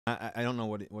I don't know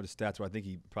what his stats were. I think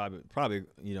he probably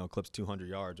eclipsed 200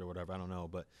 yards or whatever. I don't know,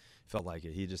 but felt like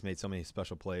it. He just made so many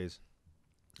special plays.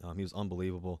 He was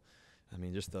unbelievable. I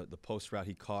mean, just the post route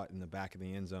he caught in the back of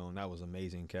the end zone, that was an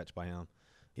amazing catch by him.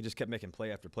 He just kept making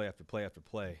play after play after play after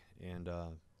play, and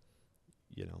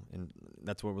and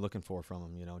that's what we're looking for from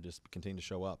him. Just continue to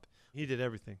show up. He did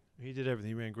everything. He did everything.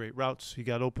 He ran great routes. He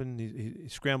got open. He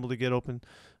scrambled to get open.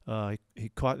 He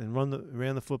caught and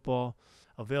ran the football.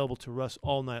 Available to Russ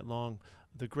all night long.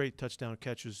 The great touchdown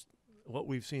catches. What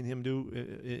we've seen him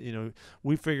do,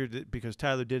 we figured that because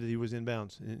Tyler did it, he was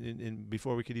inbounds, and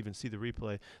before we could even see the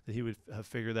replay, that he would have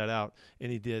figured that out,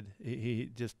 and he did. He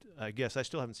just, I guess, I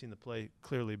still haven't seen the play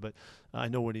clearly, but I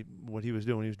know what he was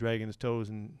doing. He was dragging his toes,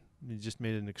 and he just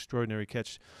made an extraordinary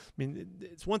catch. I mean,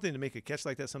 it's one thing to make a catch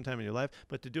like that sometime in your life,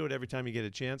 but to do it every time you get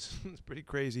a chance, it's pretty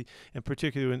crazy, and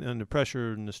particularly under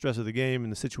pressure and the stress of the game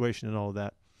and the situation and all of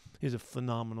that. He's a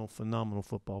phenomenal, phenomenal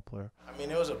football player. I mean,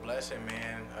 it was a blessing,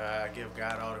 man. I give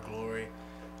God all the glory.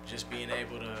 Just being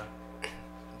able to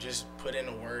just put in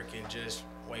the work and just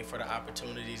wait for the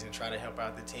opportunities and try to help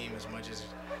out the team as much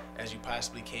as you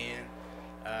possibly can.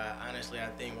 Honestly, I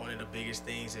think one of the biggest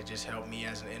things that just helped me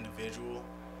as an individual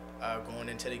going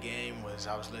into the game was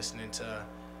I was listening to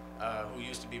who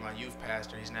used to be my youth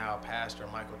pastor. He's now a pastor,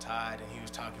 Michael Todd, and he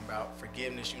was talking about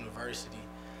Forgiveness University.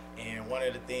 And one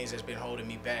of the things that's been holding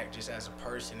me back just as a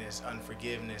person is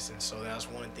unforgiveness. And so that's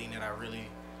one thing that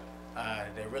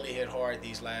that really hit hard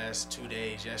these last 2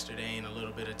 days, yesterday and a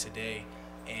little bit of today.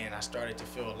 And I started to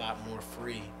feel a lot more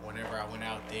free whenever I went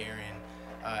out there. And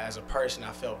as a person,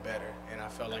 I felt better. And I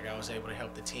felt like I was able to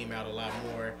help the team out a lot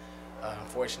more.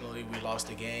 Unfortunately, we lost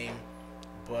the game.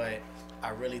 But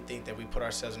I really think that we put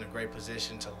ourselves in a great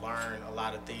position to learn a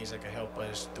lot of things that can help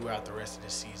us throughout the rest of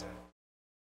the season.